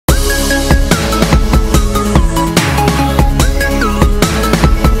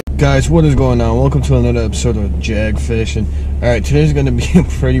Guys, what is going on? Welcome to another episode of Jag Fishing. Alright, today's going to be a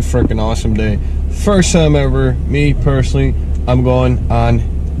pretty freaking awesome day. First time ever, me personally, I'm going on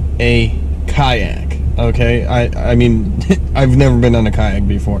a kayak. Okay, I mean, I've never been on a kayak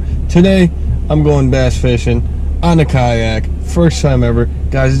before. Today, I'm going bass fishing on a kayak. First time ever.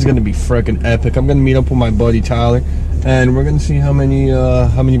 Guys, it's going to be freaking epic. I'm going to meet up with my buddy Tyler, and we're going to see how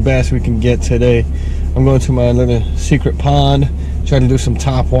many bass we can get today. I'm going to my little secret pond, try to do some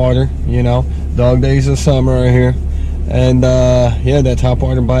top water, you know, dog days of summer right here. And yeah, that top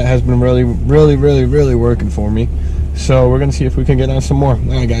water bite has been really working for me. So we're gonna see if we can get on some more. All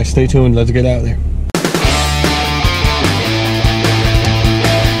right guys, stay tuned, let's get out there.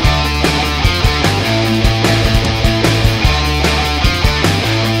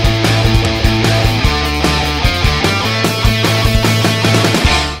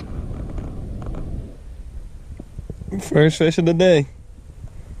 First fish of the day.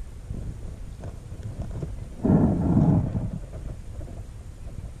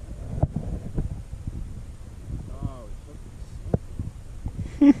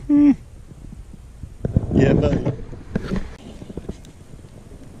 Yeah, buddy.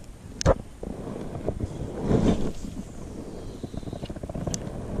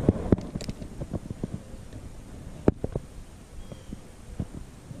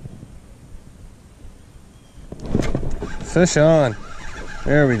 Fish on.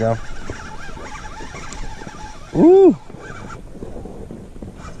 There we go. Ooh.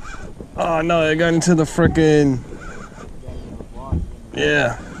 Oh no, I got into the frickin'.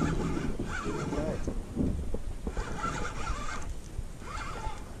 Yeah.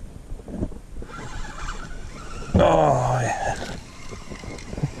 Oh yeah.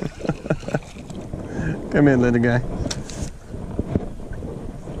 Come here, little guy.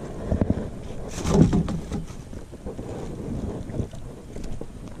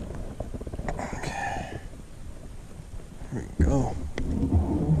 There we go.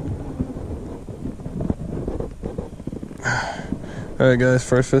 Alright guys,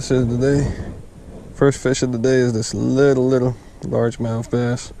 first fish of the day. First fish of the day is this little largemouth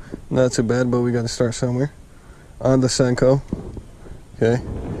bass. Not too bad, but we gotta start somewhere. On the Senko. Okay.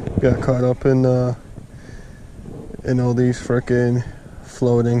 Got caught up in all these frickin'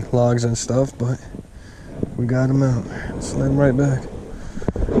 floating logs and stuff, but we got him out. Let's let him right back.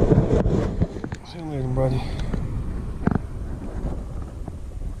 See you later, buddy.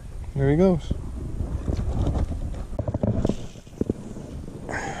 There he goes.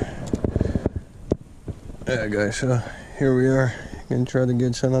 Yeah, guys, so here we are. Gonna try to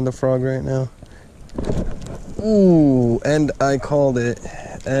get some on the frog right now. Ooh, and I called it.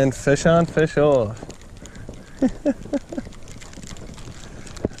 And fish on, fish off.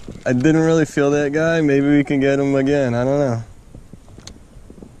 I didn't really feel that guy. Maybe we can get him again. I don't know.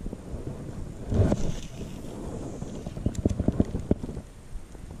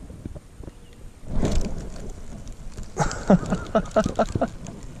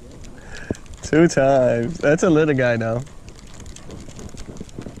 Two times. That's a little guy though.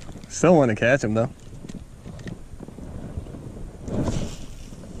 Still want to catch him though.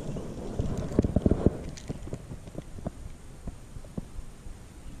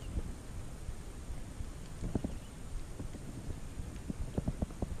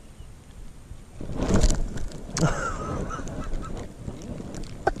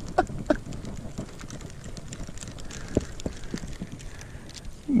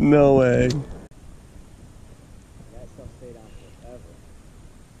 No way. That stuff stayed on forever.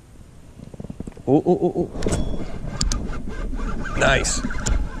 Oh. Nice.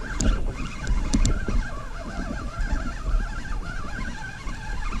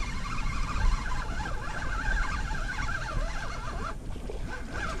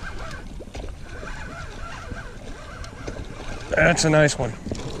 That's a nice one.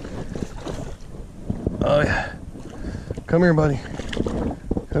 Oh yeah. Come here, buddy.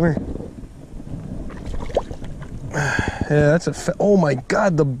 Come here. Yeah, that's a oh my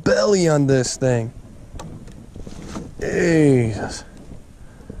god, the belly on this thing. Jesus.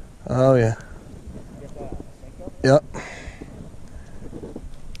 Oh yeah. Yep.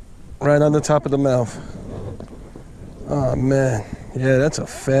 Right on the top of the mouth. Oh man. Yeah, that's a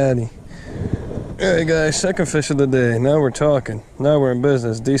fatty. Alright guys, second fish of the day. Now we're talking. Now we're in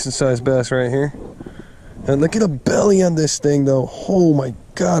business. Decent sized bass right here. And look at the belly on this thing though. Oh my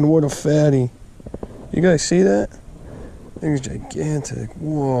god, what a fatty. You guys see that? Thing's gigantic.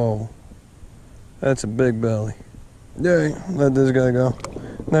 Whoa. That's a big belly. Alright, let this guy go.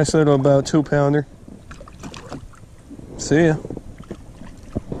 Nice little about 2-pounder. See ya.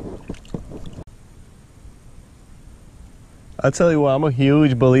 I'll tell you what, I'm a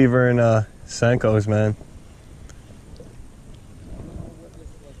huge believer in Senkos, man.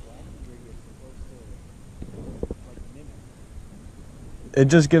 It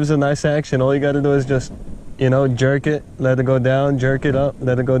just gives a nice action. All you got to do is just, you know, jerk it, let it go down, jerk it up,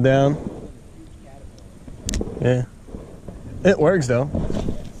 let it go down. Yeah. It works, though.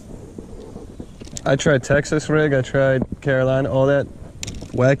 I tried Texas rig, I tried Carolina, all that.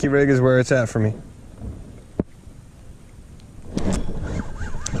 Wacky rig is where it's at for me.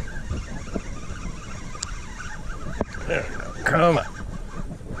 There we go. Come on.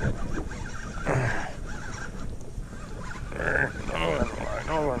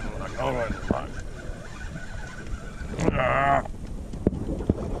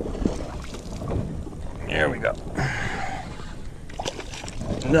 Here we go.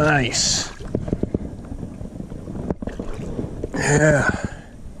 Nice. Yeah.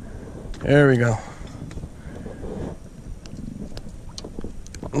 There we go.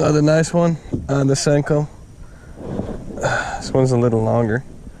 Another nice one on the Senko. This one's a little longer.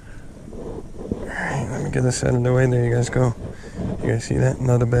 Alright, let me get this out of the way. There you guys go. You guys see that?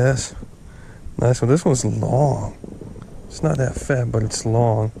 Another bass. Nice one. This one's long. It's not that fat, but it's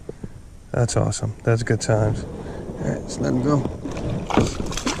long. That's awesome. That's good times. Alright, let's let him go.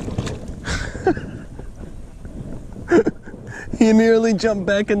 He nearly jumped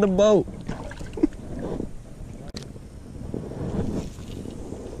back in the boat.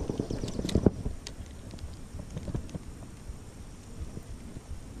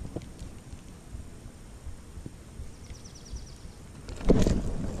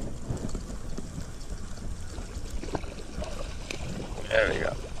 There we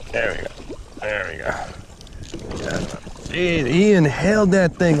go. There we go. There we go. Yeah. Dude, he inhaled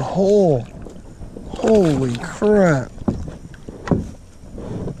that thing whole. Holy crap.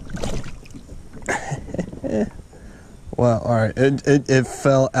 Wow, alright. It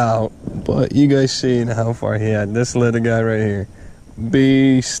fell out. But you guys seen how far he had. This little guy right here.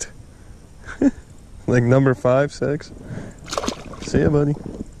 Beast. Like number 5, 6. See ya, buddy.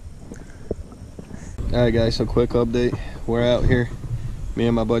 Alright guys, so quick update. We're out here. Me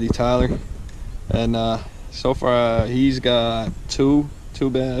and my buddy Tyler, and so far he's got two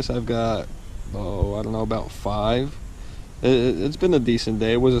bass. I've got, oh, I don't know, about 5. It's been a decent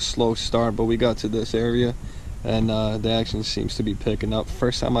day. It was a slow start, but we got to this area and the action seems to be picking up.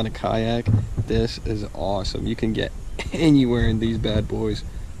 First time on a kayak. This is awesome. You can get anywhere in these bad boys.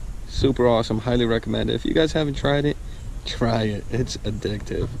 Super awesome. Highly recommend it. If you guys haven't tried it, try it. It's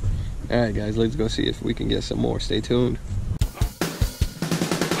addictive. Alright guys, let's go see if we can get some more. Stay tuned.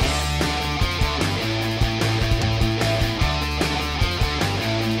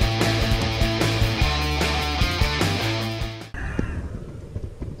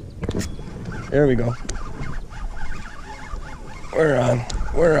 There we go. We're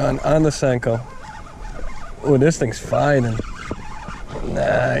on the Senko. Oh, this thing's fighting.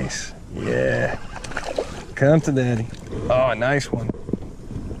 Nice. Yeah. Come to daddy. Oh, nice one.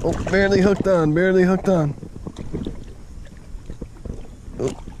 Oh, barely hooked on, barely hooked on.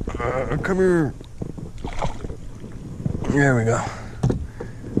 Oh, come here. There we go.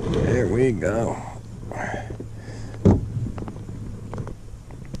 There we go.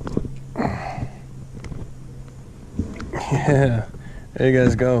 Yeah, there you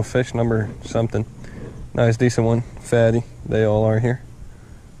guys go. Fish number something. Nice, decent one. Fatty. They all are here.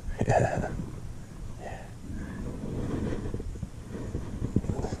 Yeah.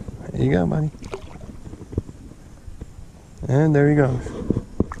 There you go, buddy. And there he goes.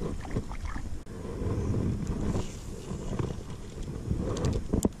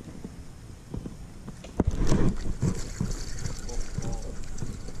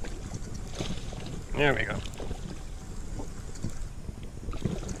 There we go.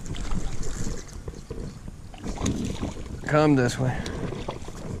 Come this way.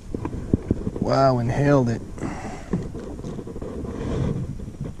 Wow, inhaled it.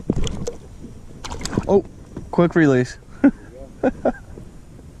 Oh, quick release.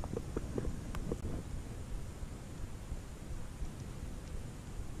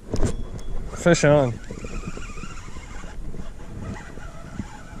 Fish on.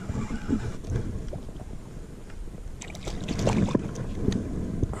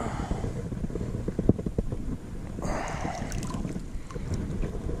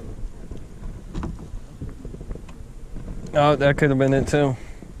 Oh, that could have been it too.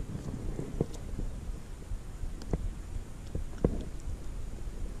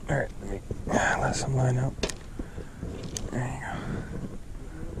 Alright, let me let some line out. There you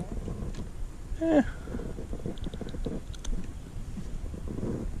go. Yeah.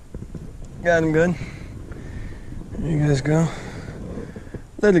 Got him good. There you guys go.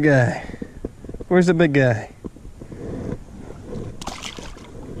 Little guy. Where's the big guy?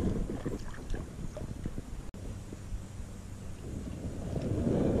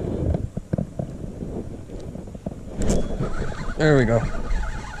 There we go.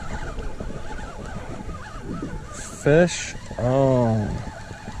 Fish on.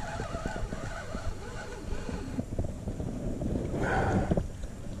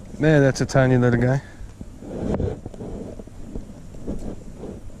 Man, that's a tiny little guy.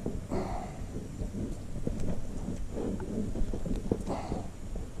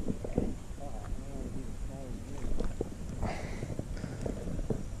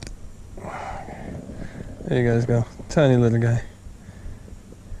 There you guys go. Tiny little guy.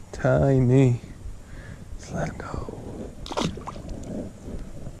 Tiny. Let's let him go.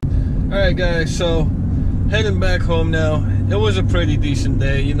 Alright guys, so heading back home now. It was a pretty decent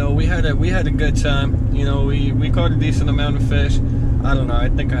day. You know, we had a good time. You know, we caught a decent amount of fish. I don't know, I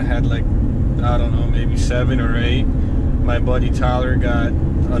think I had like, I don't know, maybe 7 or 8. My buddy Tyler got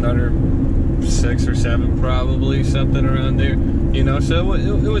another 6 or 7 probably, something around there. You know, so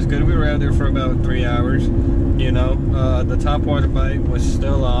it was good. We were out there for about 3 hours. You know, the top water bite was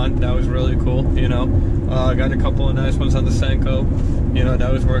still on. That was really cool. You know, got a couple of nice ones on the Senko. You know,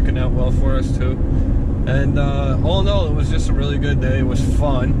 that was working out well for us too. And all in all, it was just a really good day. It was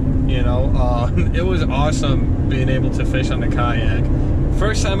fun. You know, it was awesome being able to fish on the kayak.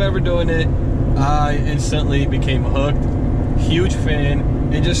 First time ever doing it, I instantly became hooked. Huge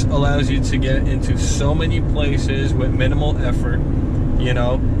fan. It just allows you to get into so many places with minimal effort. You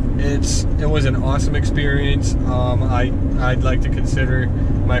know, it was an awesome experience. I'd like to consider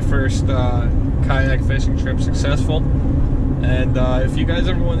my first kayak fishing trip successful. And if you guys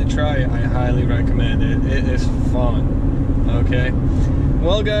ever want to try it, I highly recommend it. It is fun. Okay.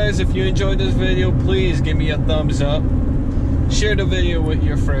 Well, guys, if you enjoyed this video, please give me a thumbs up. Share the video with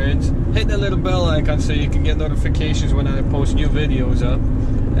your friends. Hit that little bell icon so you can get notifications when I post new videos up.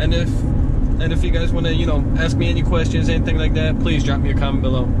 And if you guys want to, you know, ask me any questions, anything like that, please drop me a comment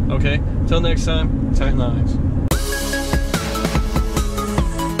below. Okay? Till next time, tight lines.